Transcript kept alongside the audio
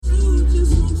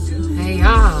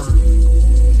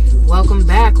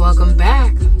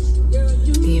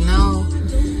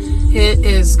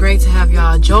have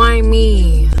y'all join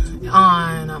me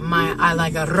on my I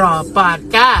Like It Raw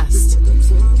podcast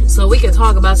so we can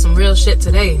talk about some real shit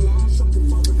today,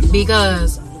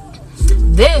 because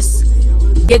this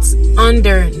gets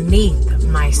underneath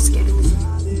my skin.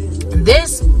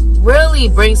 This really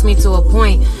brings me to a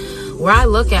point where I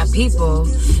look at people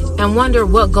and wonder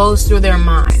what goes through their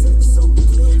mind.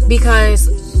 Because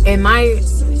in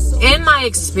my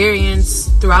experience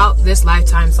throughout this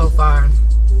lifetime so far,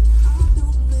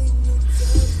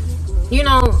 you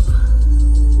know,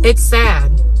 it's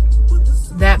sad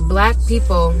that black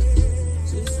people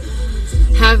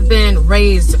have been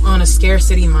raised on a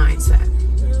scarcity mindset.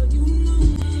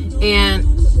 And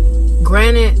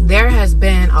granted, there has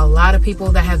been a lot of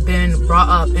people that have been brought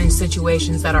up in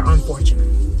situations that are unfortunate.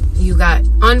 You got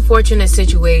unfortunate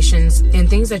situations and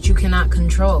things that you cannot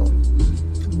control.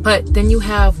 But then you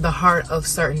have the heart of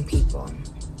certain people.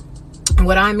 And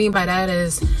what I mean by that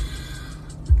is,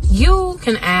 you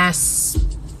can ask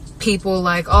people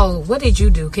like, oh, what did you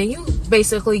do? Can you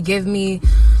basically give me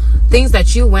things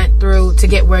that you went through to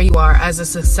get where you are as a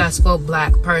successful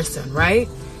black person, right?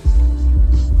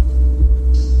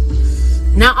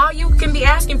 Now, all you can be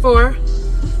asking for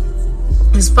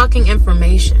is fucking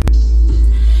information.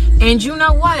 And you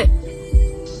know what?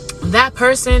 That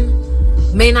person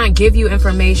may not give you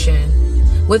information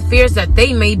with fears that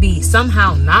they may be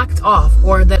somehow knocked off,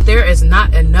 or that there is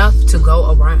not enough to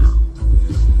go around.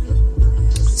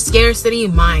 Scarcity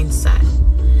mindset.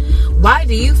 Why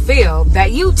do you feel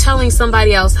that you telling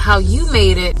somebody else how you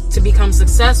made it to become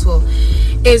successful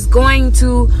is going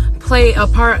to play a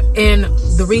part in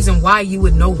the reason why you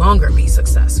would no longer be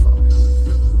successful?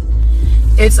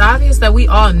 It's obvious that we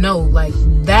all know, like,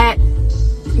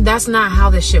 that's not how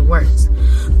this shit works.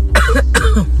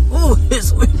 Ooh,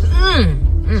 it's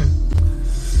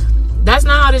That's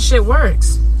not how this shit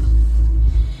works.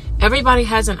 Everybody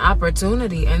has an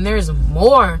opportunity, and there's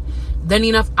more than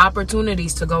enough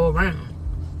opportunities to go around.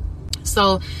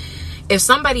 So if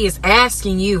somebody is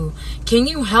asking you, can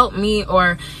you help me,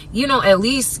 or, you know, at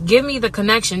least give me the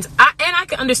connections, I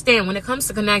can understand when it comes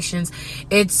to connections,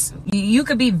 you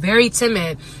could be very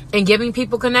timid in giving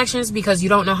people connections because you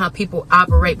don't know how people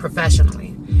operate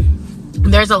professionally.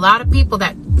 There's a lot of people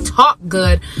that talk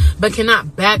good but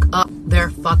cannot back up their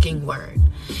fucking word.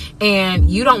 And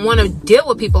you don't want to deal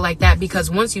with people like that, because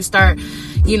once you start,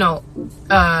 you know,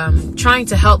 trying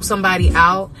to help somebody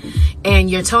out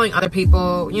and you're telling other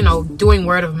people, you know, doing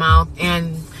word of mouth,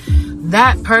 and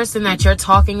that person that you're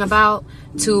talking about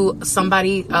to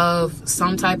somebody of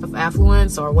some type of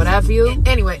affluence or whatever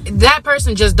anyway, that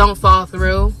person just don't fall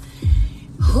through,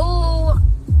 who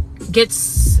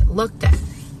gets looked at?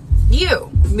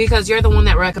 You, because you're the one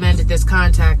that recommended this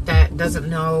contact that doesn't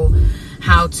know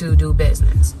how to do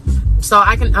business. So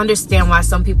I can understand why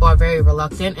some people are very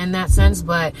reluctant in that sense,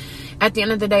 but at the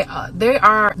end of the day, there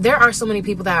are so many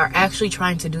people that are actually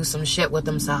trying to do some shit with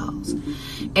themselves,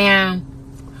 and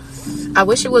I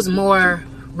wish it was more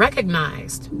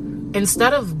recognized,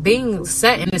 instead of being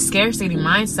set in a scarcity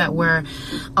mindset where,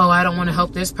 oh, I don't want to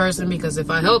help this person because if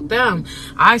I help them,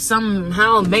 I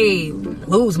somehow may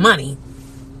lose money,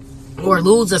 or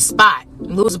lose a spot,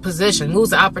 lose a position,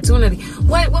 lose an opportunity.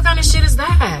 What kind of shit is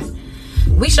that?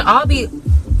 We should all be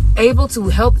able to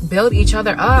help build each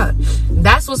other up.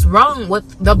 That's what's wrong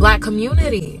with the black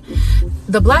community.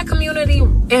 The black community,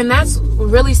 and that's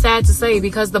really sad to say,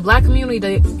 because the black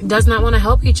community does not want to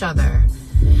help each other.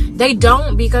 They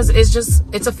don't, because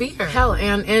it's a fear. Hell,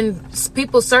 and in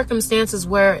people's circumstances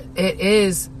where it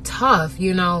is tough,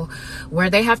 you know,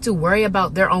 where they have to worry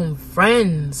about their own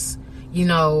friends, you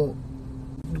know,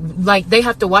 like they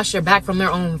have to watch their back from their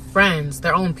own friends,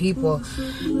 their own people,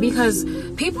 because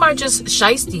people are just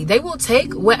shiesty. They will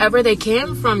take whatever they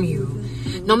can from you,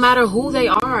 no matter who they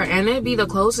are, and it'd be the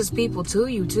closest people to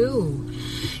you too.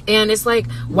 And it's like,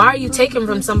 why are you taking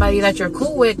from somebody that you're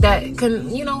cool with, that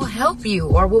can, you know, help you,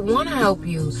 or would want to help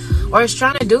you, or is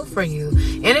trying to do for you?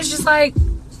 And it's just like,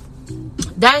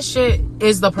 that shit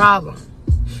is the problem.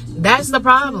 That's the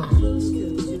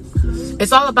problem.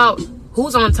 It's all about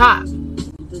who's on top.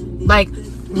 Like,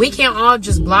 we can't all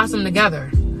just blossom together.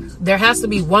 There has to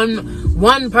be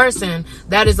one person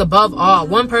that is above all,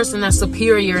 one person that's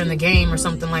superior in the game or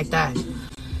something like that.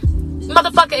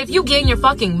 Motherfucker, if you getting your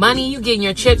fucking money, you getting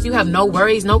your chips, you have no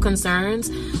worries, no concerns,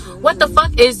 what the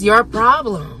fuck is your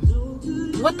problem?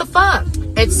 What the fuck?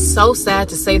 It's so sad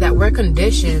to say that we're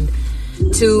conditioned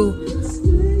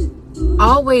to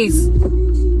always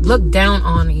look down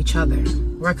on each other.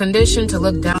 We're conditioned to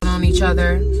look down on each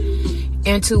other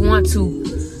and to want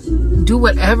to do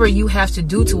whatever you have to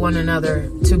do to one another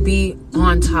to be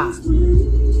on top.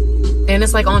 And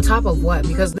it's like, on top of what?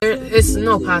 Because it's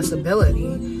no possibility.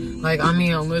 Like, I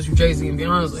mean, unless you're Jay-Z and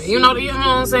Beyonce, you know what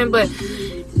I'm saying? But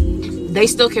they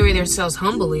still carry themselves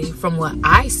humbly from what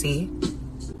I see.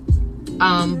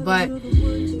 But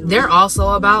they're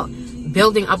also about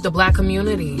building up the black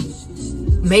community,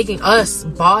 making us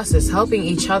bosses, helping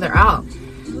each other out.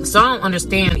 So I don't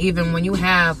understand, even when you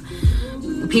have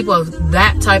people of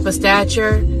that type of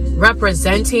stature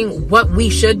representing what we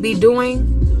should be doing,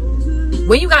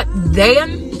 when you got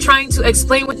them trying to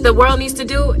explain what the world needs to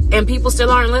do and people still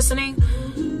aren't listening,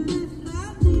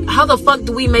 how the fuck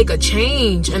do we make a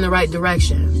change in the right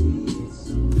direction?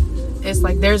 It's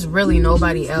like there's really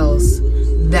nobody else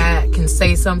that can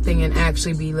say something and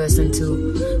actually be listened to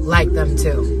like them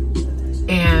too.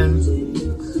 And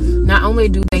not only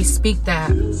do they speak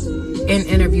that in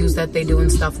interviews that they do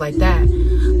and stuff like that,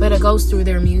 but it goes through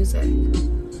their music.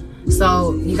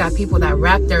 So you got people that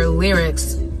rap their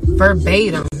lyrics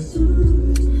verbatim.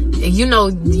 And you know,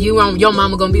 your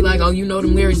mama gonna be like, oh, you know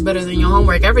them lyrics better than your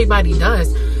homework. Everybody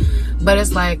does. But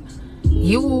it's like,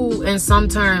 you, in some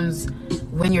terms,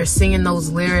 when you're singing those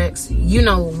lyrics, you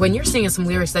know, when you're singing some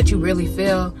lyrics that you really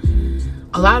feel,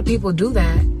 a lot of people do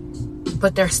that,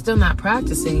 but they're still not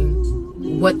practicing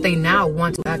what they now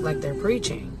want to act like they're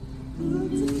preaching.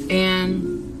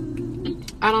 And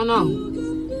I don't know.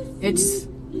 It's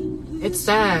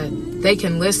sad. They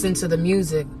can listen to the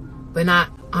music, but not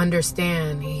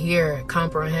understand, hear,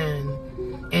 comprehend,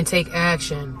 and take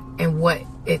action in what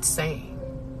it's saying.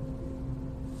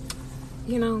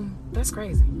 You know, that's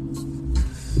crazy.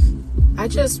 I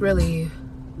just really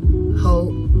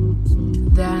hope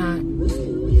that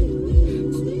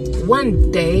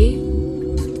one day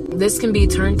this can be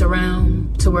turned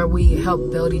around to where we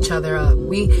help build each other up.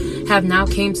 We have now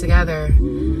came together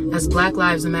as Black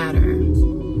Lives Matter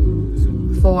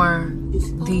for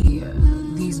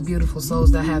these beautiful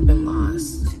souls that have been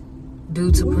lost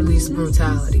due to police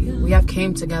brutality. We have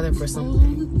came together for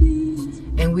something.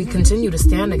 And we continue to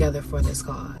stand together for this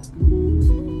cause.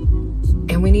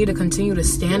 And we need to continue to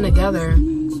stand together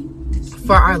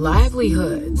for our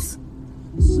livelihoods.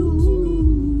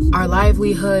 Our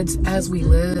livelihoods as we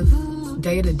live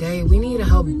day to day. We need to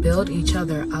help build each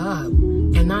other up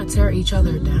and not tear each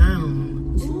other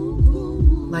down.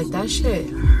 Like, that shit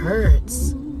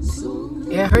hurts.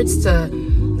 It hurts to,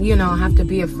 you know, have to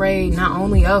be afraid not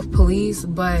only of police,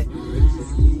 but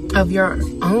of your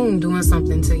own doing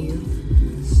something to you.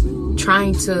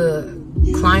 Trying to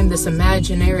climb this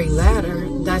imaginary ladder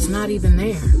that's not even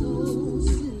there.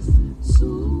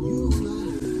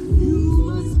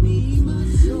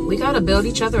 We gotta build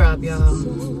each other up, y'all.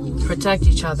 Protect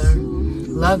each other.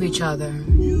 Love each other.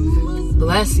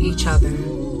 Bless each other.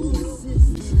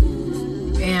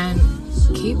 And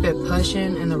keep it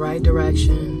pushing in the right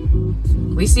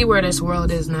direction. We see where this world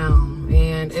is now,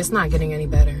 and it's not getting any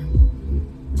better.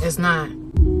 It's not.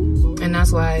 And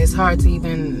that's why it's hard to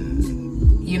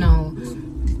even, you know,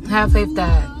 have faith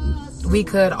that we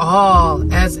could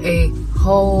all, as a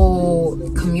whole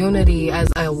community, as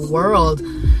a world,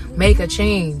 make a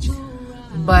change.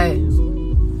 But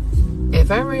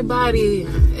if everybody,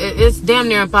 it's damn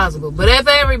near impossible, but if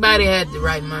everybody had the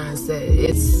right mindset,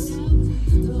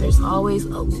 there's always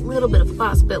a little bit of a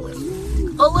possibility.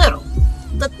 A little.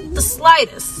 The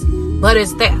slightest. But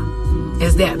it's there.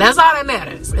 It's there. That's all that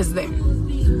matters. It's there.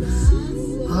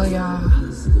 Oh, y'all.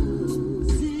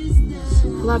 I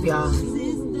love y'all.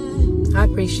 I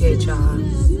appreciate y'all.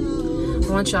 I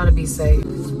want y'all to be safe.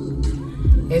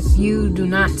 If you do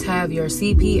not have your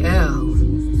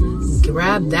CPL,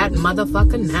 grab that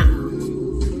motherfucker now.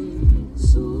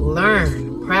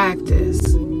 Learn,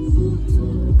 practice,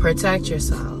 protect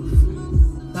yourself,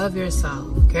 love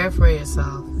yourself, care for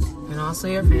yourself, and also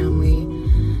your family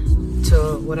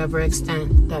to whatever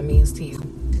extent that means to you.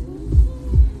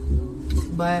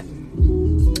 But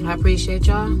I appreciate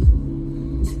y'all,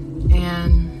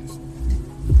 and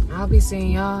I'll be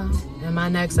seeing y'all in my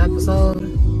next episode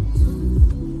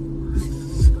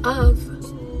of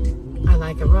I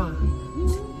Like It Raw.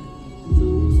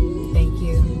 Thank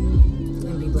you,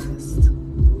 and be blessed.